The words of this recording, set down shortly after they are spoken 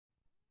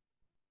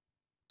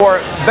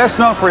Best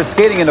known for his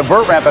skating in the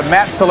vert ramp, but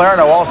Matt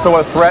Salerno also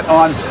a threat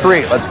on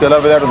street. Let's get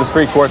over there to the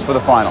street course for the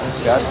finals,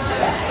 guys.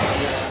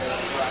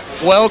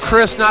 Well,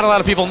 Chris, not a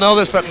lot of people know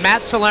this, but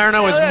Matt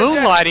Salerno is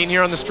moonlighting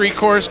here on the street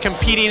course,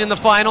 competing in the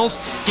finals.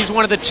 He's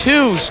one of the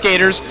 2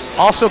 skaters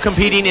also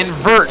competing in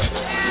vert.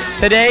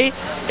 Today,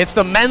 it's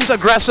the men's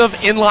aggressive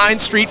inline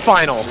street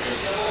final.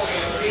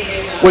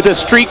 With a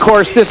street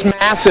course this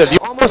massive, you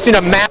almost need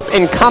a map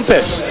and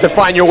compass to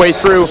find your way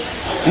through.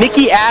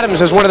 Nicky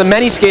Adams is one of the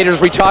many skaters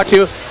we talked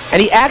to,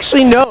 and he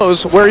actually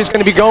knows where he's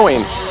going to be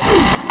going.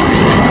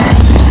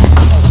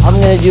 I'm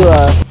going to do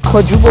a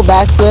quadruple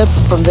backflip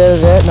from there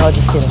to there. No,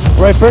 just kidding.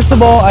 Right, first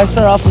of all, I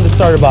start off in the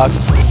starter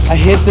box. I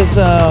hit this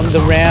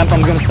the ramp.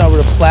 I'm going to start with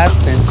a flat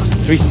spin,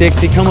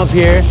 360, come up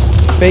here,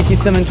 fakie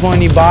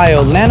 720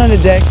 bio, land on the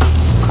deck.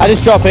 I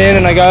just drop in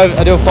and I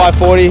do a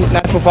 540,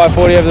 natural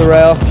 540 over the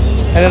rail,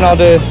 and then I'll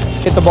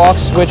hit the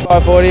box, switch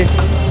 540,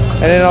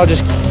 and then I'll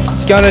just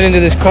gun it into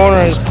this corner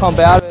and just pump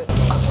out of it.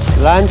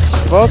 Lunge,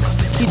 books.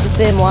 Keep the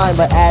same line,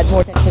 but add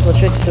more technical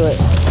tricks to it.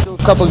 Do a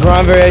couple of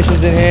grind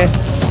variations in here,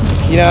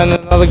 you know, and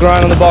another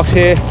grind on the box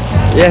here.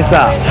 Yes,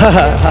 sir.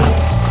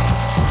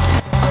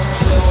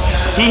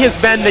 He has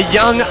been the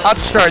young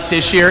upstart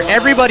this year.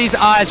 Everybody's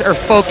eyes are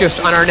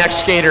focused on our next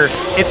skater.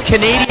 It's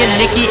Canadian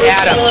Nicky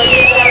Adams.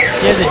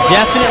 He has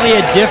definitely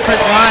a different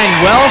line,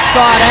 well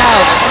thought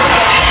out.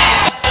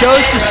 He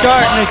chose to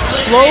start in a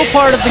slow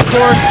part of the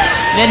course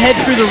and then head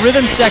through the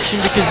rhythm section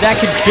because that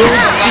could build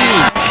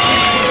speed.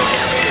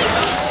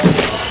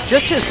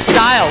 Just his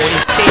style when he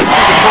skates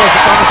through the course,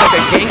 it's almost like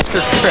a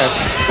gangster trip.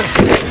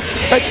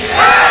 Such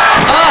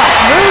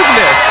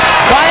smoothness.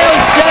 Bio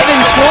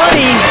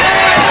 720.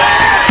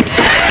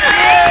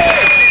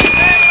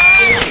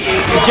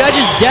 The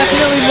judges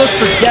definitely look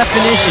for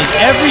definition.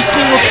 Every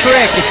single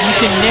trick, if you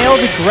can nail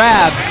the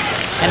grab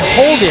and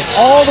hold it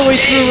all the way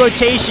through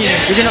rotation,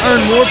 you're going to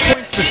earn more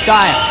points for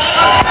style.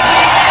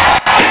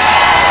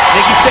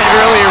 Nicky said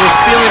earlier was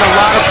feeling a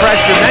lot of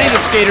pressure. Many of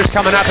the skaters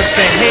coming up and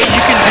saying, hey,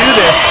 you can do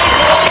this.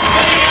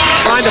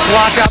 Trying to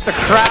block out the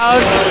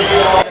crowd.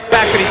 The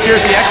fact that he's here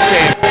at the X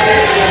Games.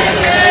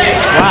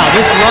 Wow,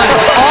 this run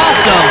is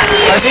awesome.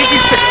 I think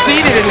he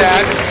succeeded in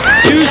that.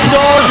 2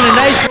 souls and a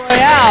nice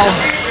royale.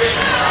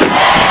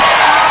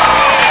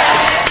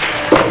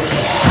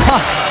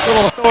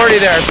 Little authority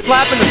there,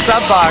 slapping the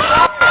sub box.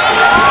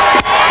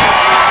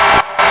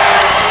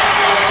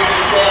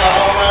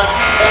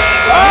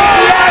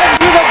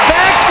 With a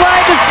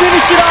backslide to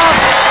finish it off.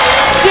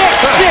 Sick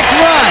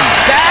run.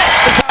 That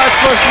is how it's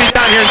supposed to be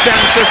done here in San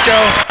Francisco.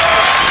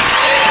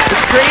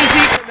 It's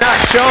crazy for not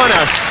showing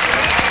us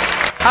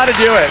how to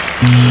do it.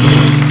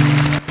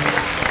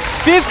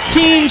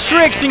 15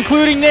 tricks,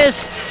 including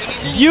this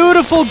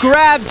beautiful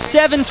grab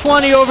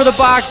 720 over the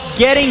box,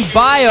 getting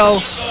bio.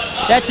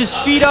 That's his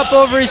feet up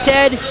over his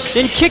head,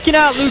 then kicking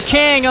out Liu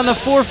Kang on the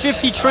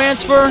 450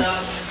 transfer.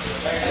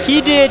 He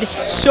did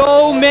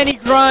so many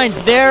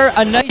grinds. There,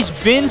 a nice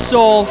bin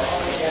sole.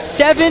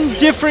 7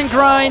 different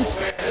grinds.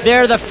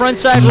 There, the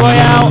frontside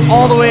royale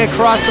all the way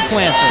across the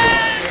planter.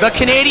 The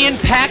Canadian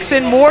packs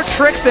in more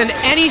tricks than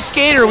any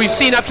skater we've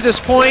seen up to this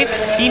point.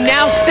 He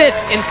now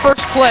sits in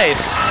first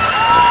place.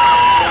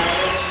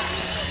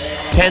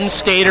 10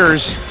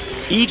 skaters,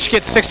 each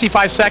get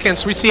 65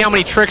 seconds. We see how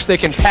many tricks they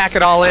can pack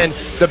it all in.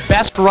 The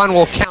best run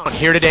will count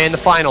here today in the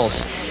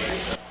finals.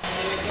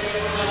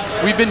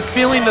 We've been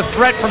feeling the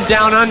threat from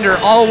down under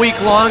all week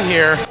long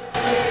here.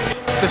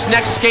 This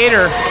next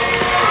skater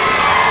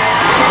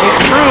will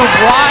prove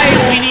why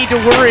we need to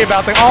worry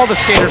about all the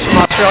skaters from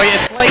Australia.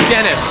 It's Blake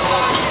Dennis.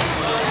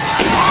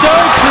 So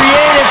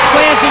creative,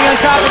 planting on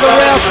top of the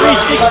rail,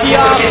 360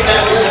 off,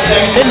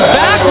 then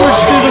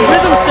backwards through the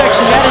rhythm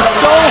section. That is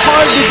so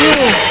hard to do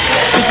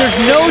because there's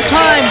no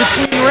time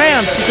between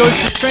ramps. It goes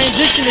from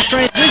transition to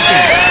transition.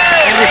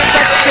 And with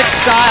such sick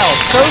style,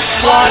 so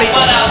squatty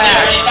and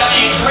compact.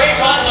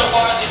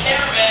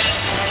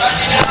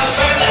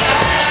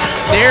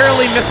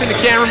 Narrowly missing the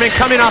cameraman,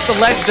 coming off the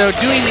ledge though,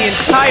 doing the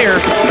entire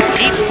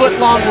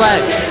 8-foot-long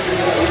ledge.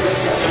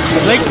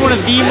 Blake's one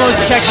of the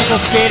most technical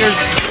skaters.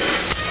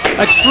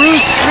 A true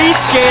street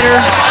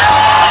skater.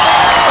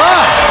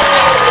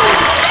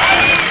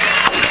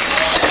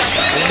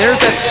 And there's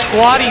that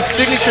squatty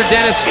signature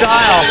Dennis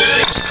style.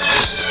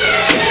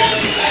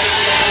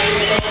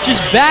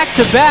 Just back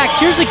to back.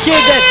 Here's a kid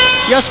that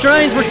the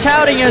Australians were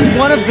touting as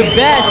one of the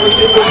best.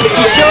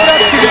 He showed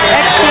up to the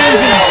X Games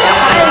in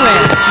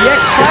Thailand, the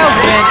X Trials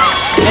event,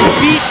 and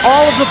beat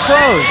all of the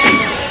pros.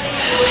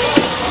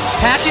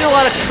 Packing a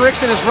lot of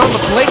tricks in his run,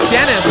 but Blake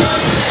Dennis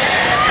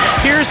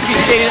appears to be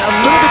skating a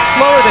little bit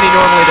slower than he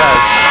normally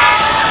does.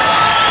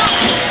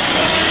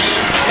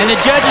 And the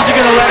judges are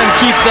going to let him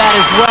keep that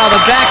as well.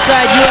 The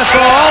backside UFO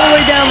all the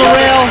way down the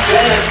rail.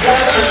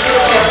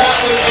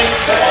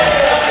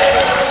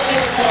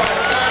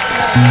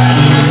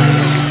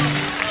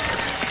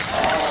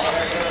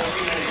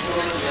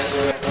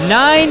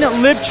 Nine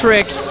lip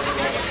tricks,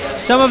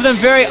 some of them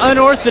very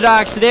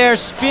unorthodox there,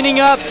 spinning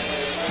up,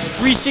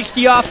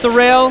 360 off the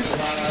rail.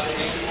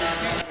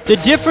 The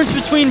difference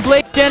between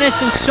Blake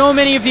Dennis and so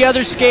many of the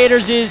other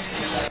skaters is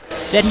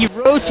that he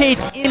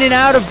rotates in and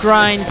out of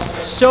grinds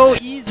so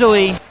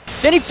easily.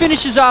 Then he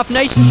finishes off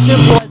nice and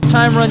simple as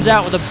time runs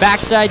out with a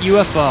backside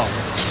UFO.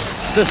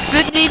 The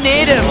Sydney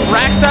native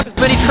racks up as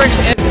many tricks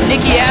as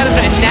Nicky Adams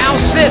and now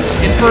sits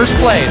in first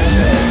place.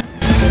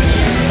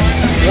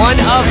 One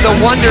of the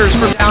wonders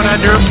from down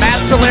under,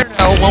 Matt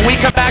Salerno. When we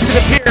come back to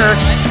the pier,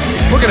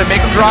 we're going to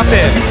make him drop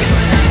in.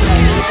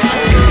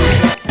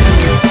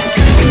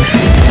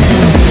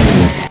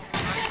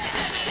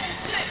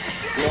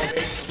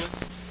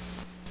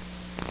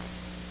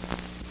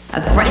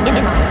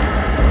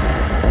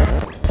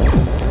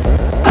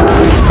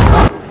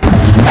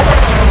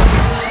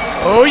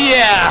 Oh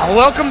yeah,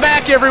 welcome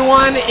back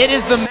everyone. It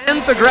is the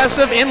men's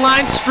aggressive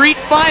inline street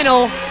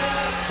final.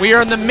 We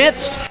are in the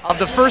midst of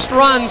the first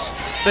runs.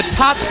 The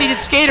top seeded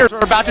skaters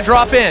are about to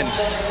drop in.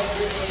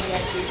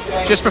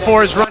 Just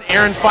before his run,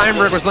 Aaron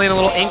Feinberg was laying a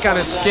little ink on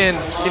his skin,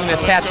 getting a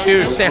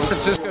tattoo, San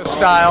Francisco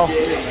style.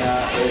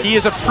 He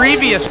is a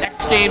previous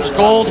X Games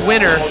gold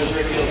winner,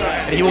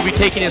 and he will be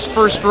taking his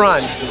first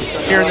run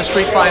here in the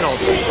street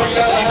finals.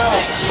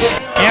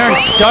 Aaron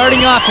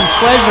starting off in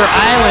Pleasure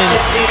Island.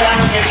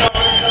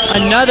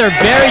 Another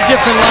very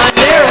different line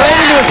there, right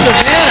into a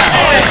Savannah.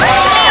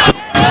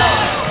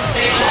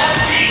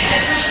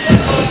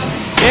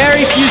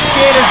 Very few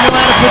skaters know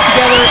how to put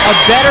together a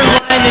better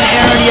line than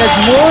Aaron. He has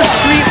more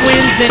street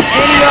wins than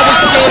any other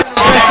skater in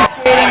aggressive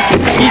skating.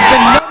 He's the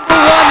 #1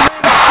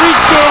 ranked street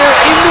skater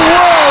in the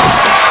world,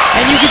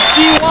 and you can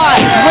see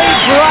why. Great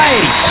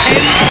variety.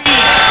 10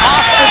 feet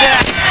off the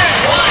deck.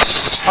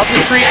 Up the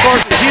street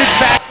course, a huge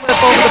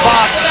backflip over the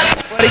box,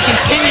 but he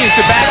continues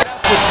to back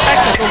up with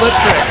technical lip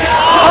tricks.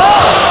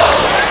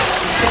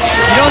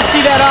 You don't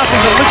see that often,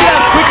 but look at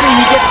how quickly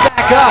he gets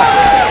back up.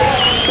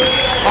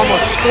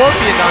 Almost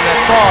scorpioned on that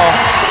fall.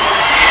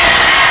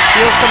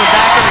 Heels coming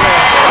back into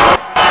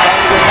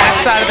the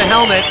backside of the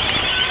helmet.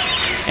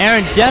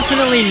 Aaron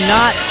definitely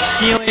not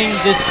feeling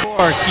this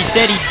course. He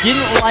said he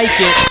didn't like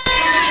it.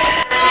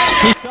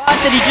 He thought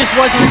that he just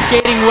wasn't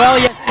skating well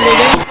yesterday.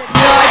 Then he said,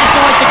 you know, I just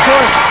don't like the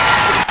course.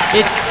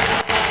 It's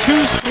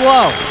too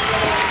slow.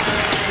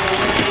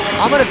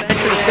 I'm going to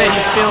venture to say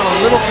he's feeling a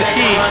little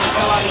fatigued.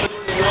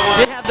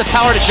 Did have the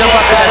power to jump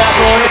up to that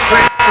soul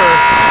transfer.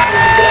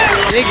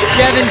 Big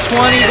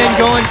 720, then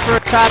going for a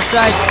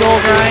topside soul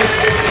grind.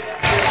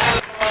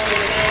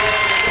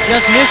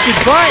 Just missed it,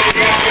 but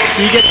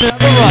he gets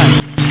another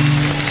run.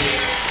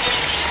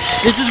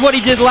 This is what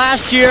he did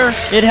last year.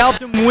 It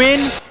helped him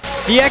win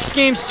the X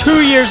Games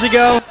 2 years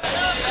ago.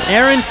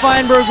 Aaron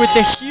Feinberg with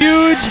the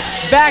huge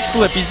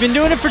backflip. He's been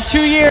doing it for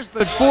 2 years,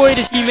 but boy,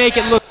 does he make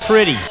it look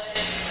pretty.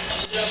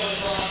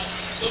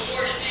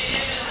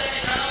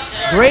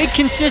 Great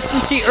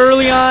consistency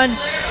early on.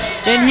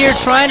 Then here,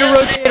 trying to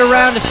rotate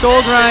around a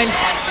soul grind.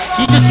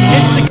 He just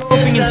missed the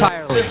coping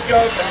entirely.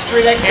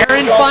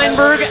 Aaron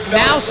Feinberg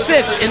now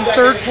sits in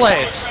third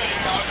place.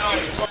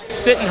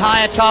 Sitting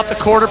high atop the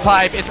quarter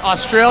pipe, it's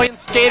Australian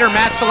skater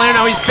Matt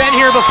Salerno. He's been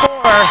here before.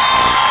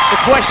 The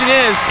question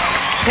is,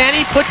 can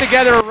he put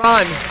together a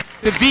run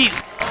to beat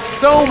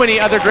so many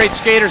other great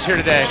skaters here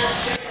today?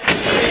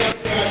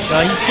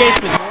 Well, he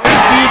skates with more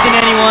speed than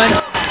anyone.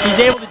 He's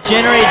able to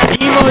generate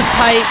the most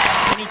height,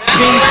 and he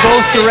spins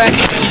both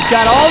directions. He's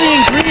got all the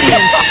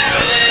ingredients.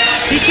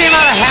 He came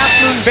out of Half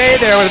Moon Bay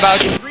there with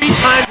about 3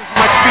 times as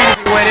much speed as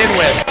he went in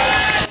with.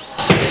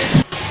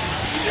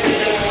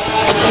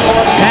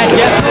 Matt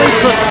definitely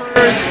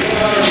prefers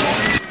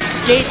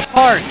skate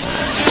parks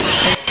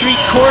and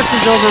street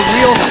courses over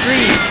real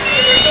street.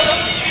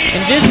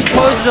 And this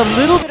poses a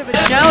little bit of a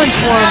challenge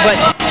for him, but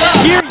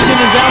here he's in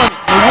his element,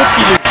 the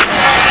whoop-de-doos,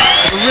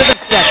 the rhythm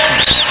section.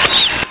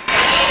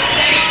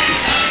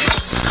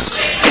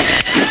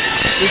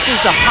 This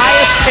is the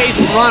highest paced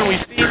run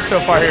we've seen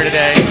so far here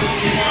today.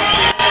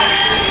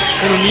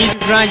 Little Mizu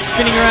grind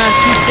spinning around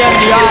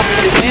 270 off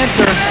the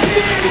planter.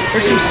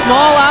 There's some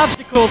small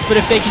obstacles, but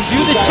if they can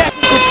do the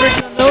technical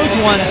tricks on those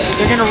ones,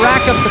 they're going to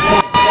rack up the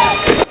points.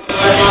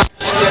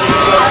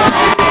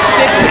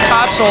 Sticks the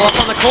topsoul up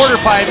on the quarter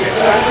pipe.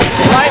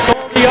 Right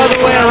the other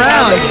way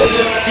around.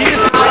 He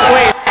does not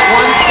waste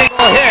one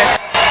single hit.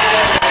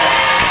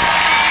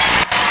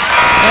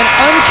 And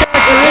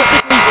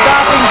uncharacteristically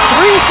stopping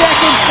 3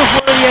 seconds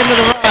before the end of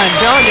the run. I'm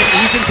telling you,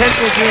 he's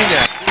intentionally doing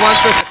that. He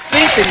wants us to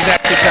think that he's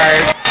actually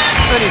tired,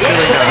 but he's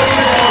really not.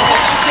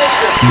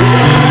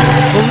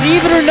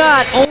 Believe it or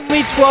not,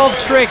 only 12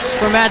 tricks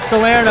for Matt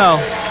Salerno.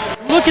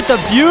 Look at the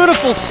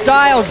beautiful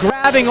style,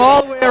 grabbing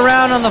all the way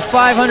around on the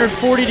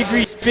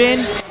 540-degree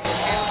spin.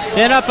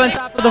 Then up on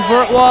top of the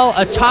vert wall,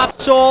 a top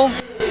soul.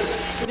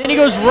 Then he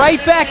goes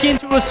right back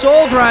into a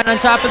soul grind on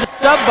top of the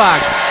stub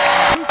box.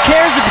 Who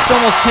cares if it's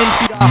almost 10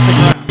 feet off the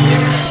ground?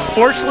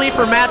 Fortunately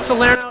for Matt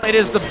Salerno, it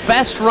is the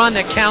best run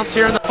that counts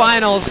here in the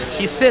finals.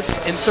 He sits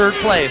in third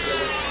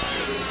place.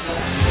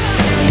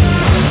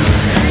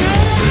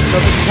 So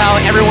this is how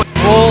everyone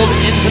rolled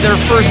into their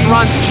first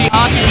runs.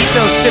 Chiaki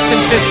Ito sits in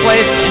 5th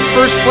place. In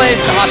first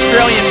place, the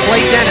Australian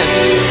Blake Dennis.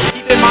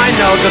 Keep in mind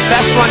though, the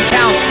best run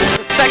counts in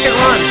the second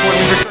runs when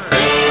we return.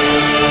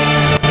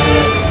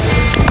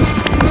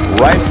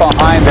 right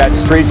behind that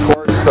street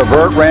course, the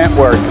vert ramp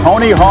where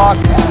Tony Hawk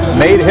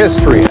made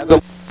history.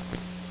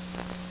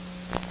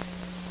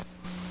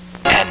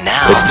 And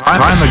now it's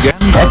time again.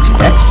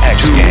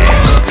 X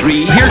Games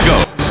 3. Here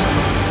goes.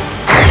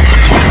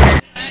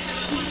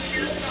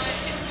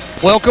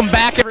 Welcome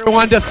back,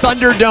 everyone, to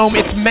Thunderdome.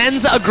 It's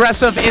men's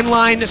aggressive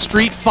inline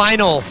street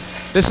final.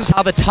 This is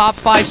how the top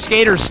 5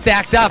 skaters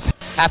stacked up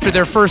after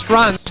their first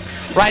runs.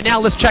 Right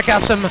now, let's check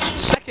out some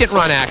second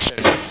run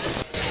action.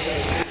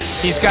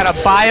 He's got a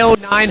Bio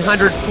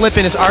 900 flip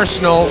in his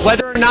arsenal.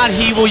 Whether or not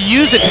he will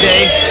use it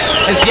today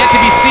is yet to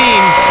be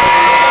seen.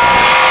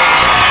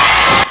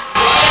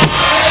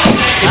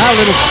 A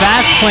little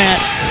fast plant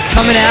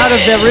coming out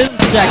of the rhythm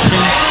section.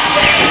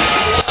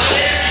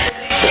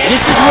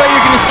 This is where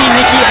you're going to see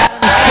Nicky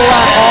Adams pull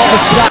out all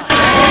the stops.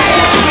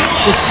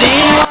 The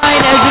same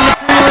line as in the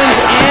prelims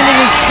and in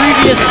his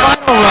previous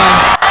final run.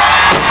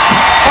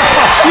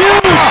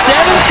 Huge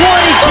 720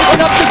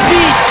 kicking up the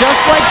feet,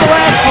 just like the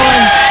last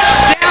one.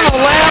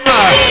 Shamalama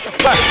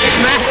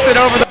smacks it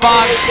over the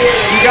box.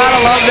 You gotta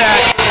love that.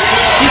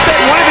 He said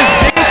one of his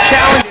biggest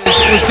challenges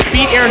was to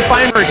beat Aaron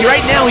Feinberg.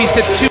 Right now he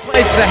sits 2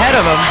 places ahead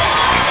of him,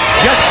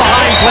 just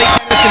behind Blake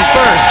Dennison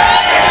first.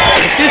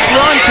 If this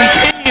run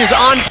continues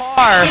on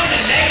par,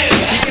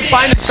 he can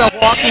find himself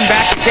walking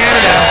back to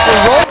Canada, or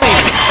rolling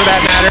for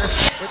that matter,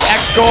 with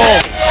X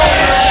gold.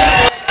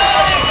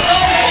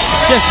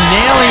 Just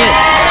nailing it.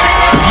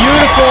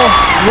 Beautiful.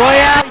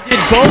 Royale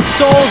did both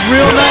soles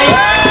real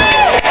nice.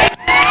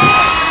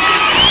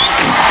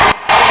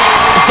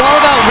 It's all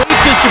about weight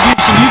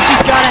distribution. You've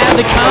just got to have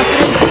the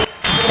confidence,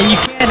 and you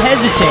can't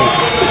hesitate.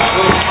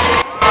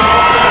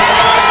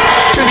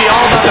 It's going to be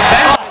all about the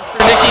benefits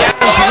for Nicky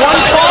Adams. One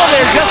fall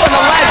there just on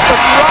the ledge,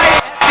 but right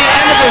at the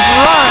end of his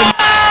run.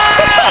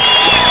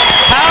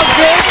 How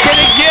good can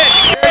it get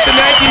here at the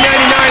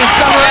 1999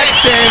 Summer X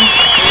Games?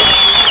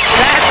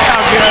 That's how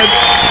good.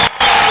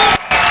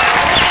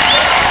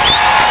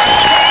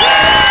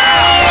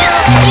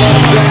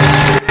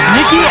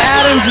 Nicky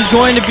Adams is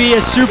going to be a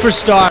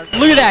superstar.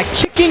 Look at that,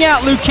 kicking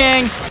out Liu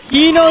Kang.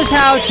 He knows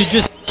how to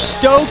just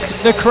stoke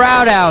the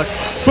crowd out.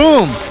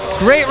 Boom,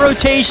 great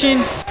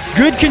rotation,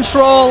 good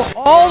control,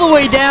 all the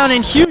way down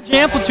and huge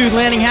amplitude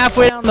landing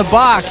halfway down the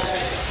box.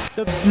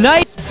 The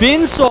nice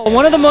bin sole,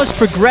 one of the most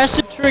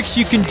progressive tricks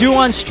you can do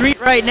on street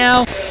right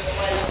now.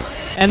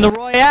 And the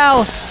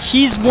Royale,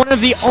 he's one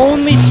of the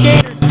only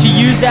skaters to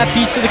use that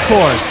piece of the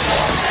course.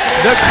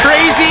 The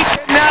crazy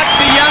Canuck,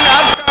 the young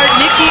upstart,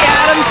 Nicky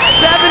Adams,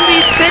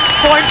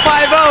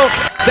 76.50.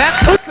 That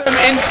puts him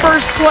in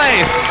first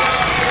place.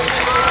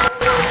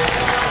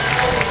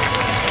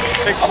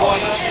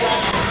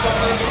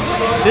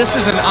 This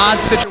is an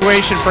odd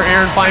situation for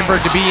Aaron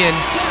Feinberg to be in.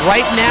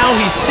 Right now,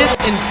 he sits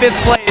in 5th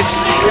place.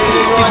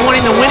 He's one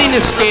of the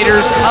winningest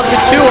skaters of the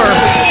tour.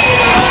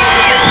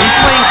 He's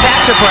playing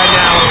catch-up right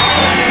now,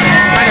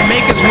 trying to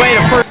make his way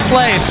to first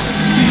place.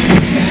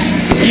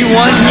 He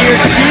won here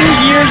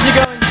 2 years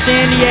ago in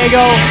San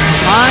Diego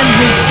on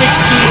his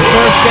 16th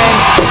birthday.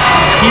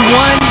 He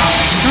won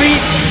street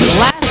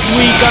last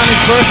week on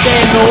his birthday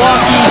in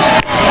Milwaukee.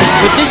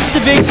 But this is the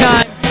big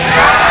time.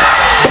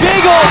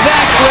 Big old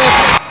backflip.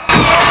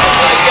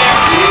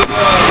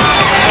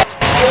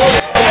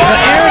 But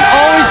Aaron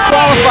always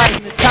qualifies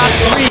in the top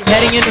 3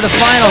 heading into the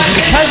finals. And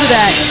because of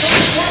that,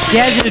 he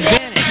has an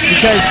advantage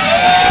because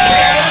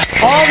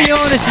all the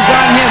onus is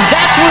on him.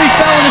 That's where he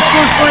fell in his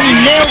first run. He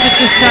nailed it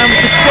this time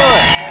with the sole.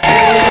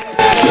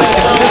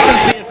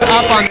 Consistency is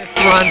up on this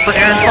run for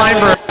Aaron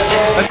Feinberg.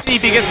 Let's see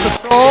if he gets the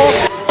sole.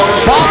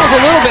 Bobbles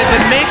a little bit,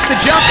 then makes the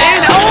jump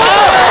in.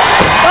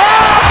 Oh! Oh!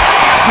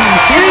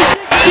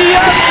 360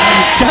 up,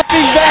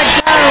 jumping back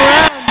down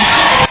around.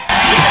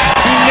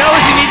 He knows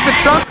he needs the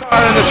trump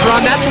card on this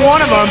run. That's one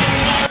of them.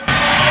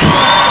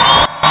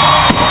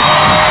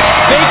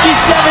 Fakey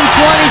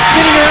 720,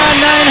 spinning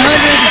around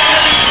 900.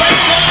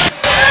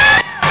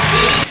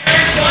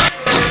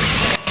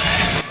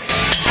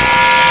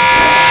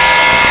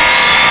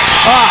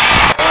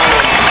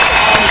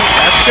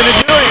 That's going to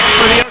do it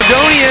for the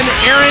Oregonian,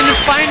 Aaron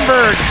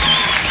Feinberg.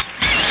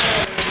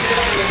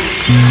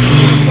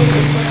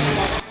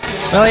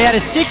 Well, he had a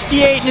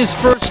 68 in his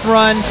first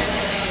run.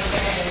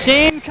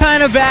 Same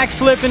kind of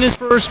backflip in his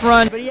first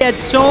run, but he had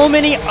so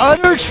many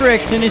other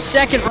tricks in his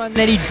second run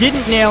that he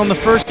didn't nail in the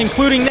first,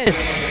 including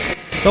this.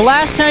 The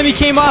last time he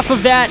came off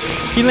of that,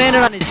 he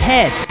landed on his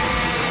head.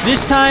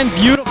 This time,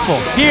 beautiful.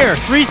 Here,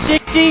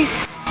 360,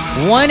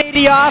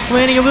 180 off,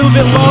 landing a little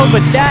bit low,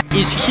 but that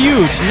is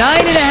huge.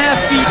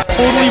 9.5 feet,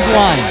 totally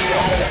blind.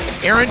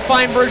 Aaron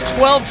Feinberg,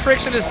 12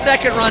 tricks in his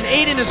second run,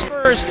 8 in his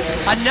first,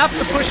 enough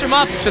to push him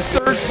up to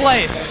 3rd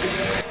place.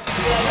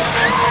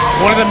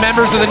 One of the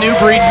members of the new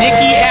breed,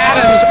 Nicky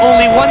Adams,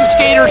 only one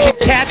skater can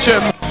catch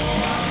him,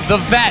 the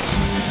vet,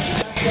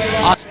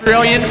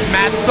 Australian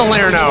Matt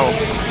Salerno.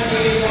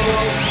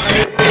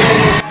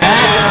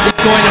 Matt is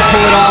going to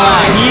pull it all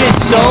out. He is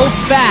so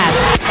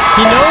fast.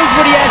 He knows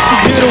what he has to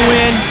do to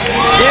win.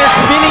 They're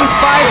spinning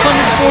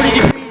 540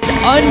 degrees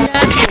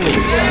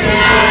unnaturally.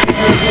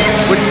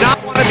 Would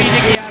not want to be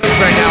Nicky Adams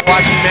right now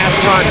watching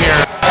Matt's run here.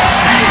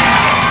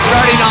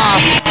 starting off.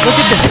 Look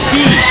at the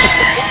speed.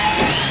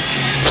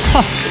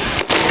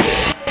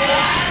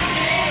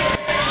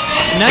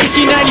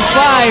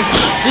 1995,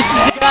 this is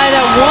the guy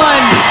that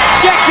won.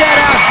 Check that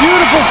out,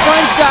 beautiful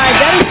front side.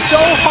 That is so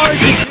hard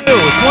to do.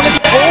 It's one of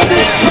the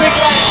oldest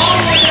tricks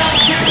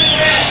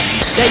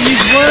that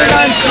you've learned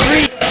on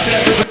street,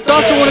 but it's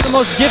also one of the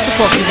most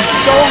difficult because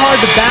it's so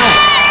hard to balance.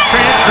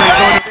 Transferring,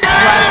 going to big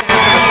slash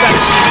dance on the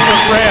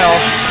 17-foot rail.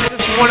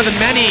 Just one of the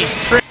many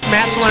tricks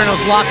Matt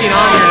Salerno's locking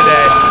on here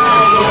today.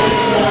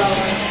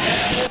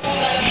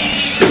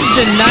 This is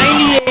the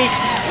 98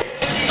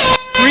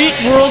 Street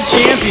World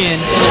Champion.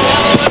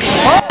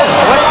 Oh,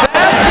 what's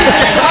that?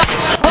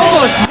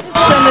 Almost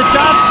missed on the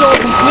top sole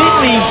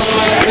completely,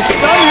 but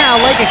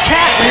somehow, like a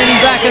cat,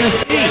 landing back on his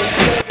feet.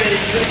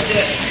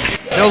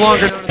 No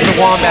longer known as the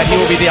Wombat, he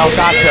will be the El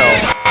Gato.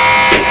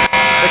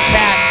 The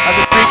cat of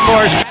the street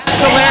course, Matt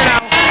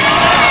Salerno.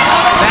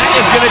 That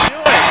is going to do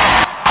it.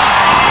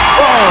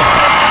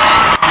 Whoa.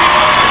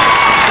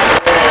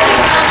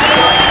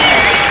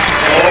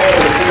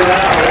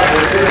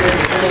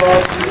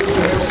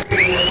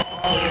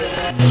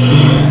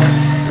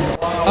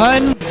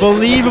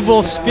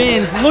 Unbelievable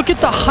spins. Look at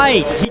the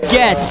height he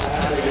gets.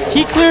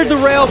 He cleared the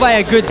rail by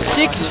a good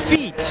 6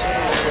 feet.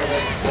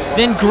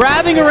 Then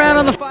grabbing around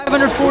on the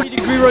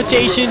 540-degree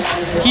rotation,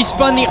 he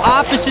spun the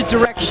opposite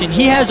direction.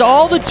 He has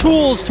all the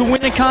tools to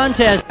win a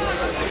contest.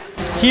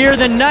 Here,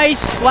 the nice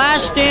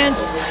slash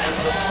stance,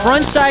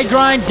 front side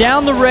grind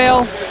down the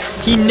rail.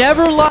 He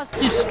never lost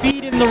his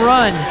speed in the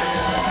run.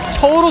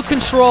 Total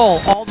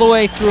control all the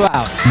way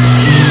throughout.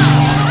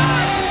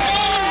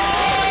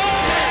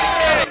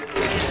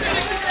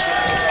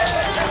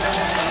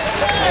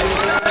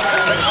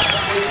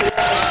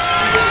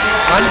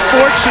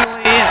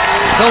 Unfortunately,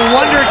 the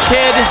Wonder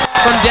Kid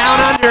from down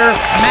under,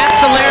 Matt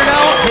Salerno,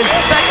 his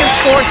second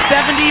score,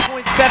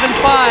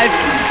 70.75.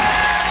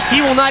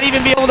 He will not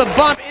even be able to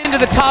bump into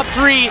the top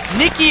 3.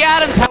 Nicky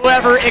Adams,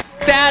 however,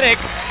 ecstatic.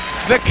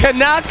 The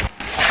Canuck,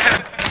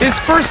 his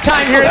first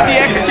time here at the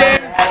X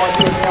Games,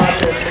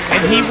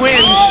 and he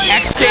wins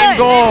X Game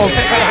gold.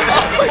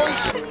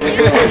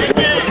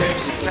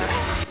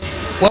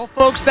 Well,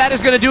 folks, that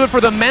is going to do it for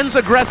the men's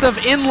aggressive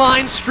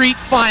inline street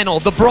final.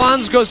 The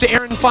bronze goes to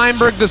Aaron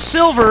Feinberg, the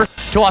silver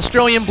to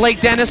Australian Blake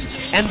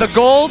Dennis, and the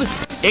gold,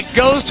 it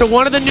goes to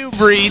one of the new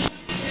breeds,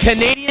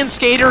 Canadian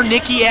skater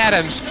Nicky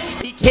Adams.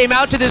 He came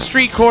out to this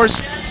street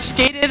course,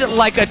 skated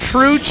like a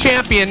true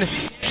champion,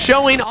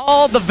 showing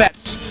all the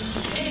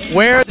vets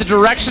where the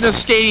direction of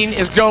skating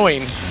is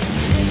going.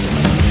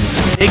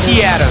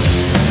 Nicky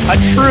Adams, a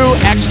true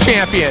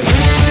ex-champion.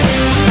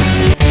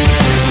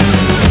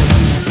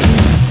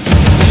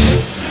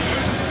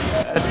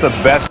 That's the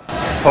best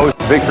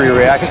post-victory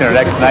reaction at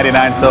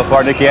X99 so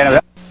far. Nicky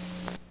Adams.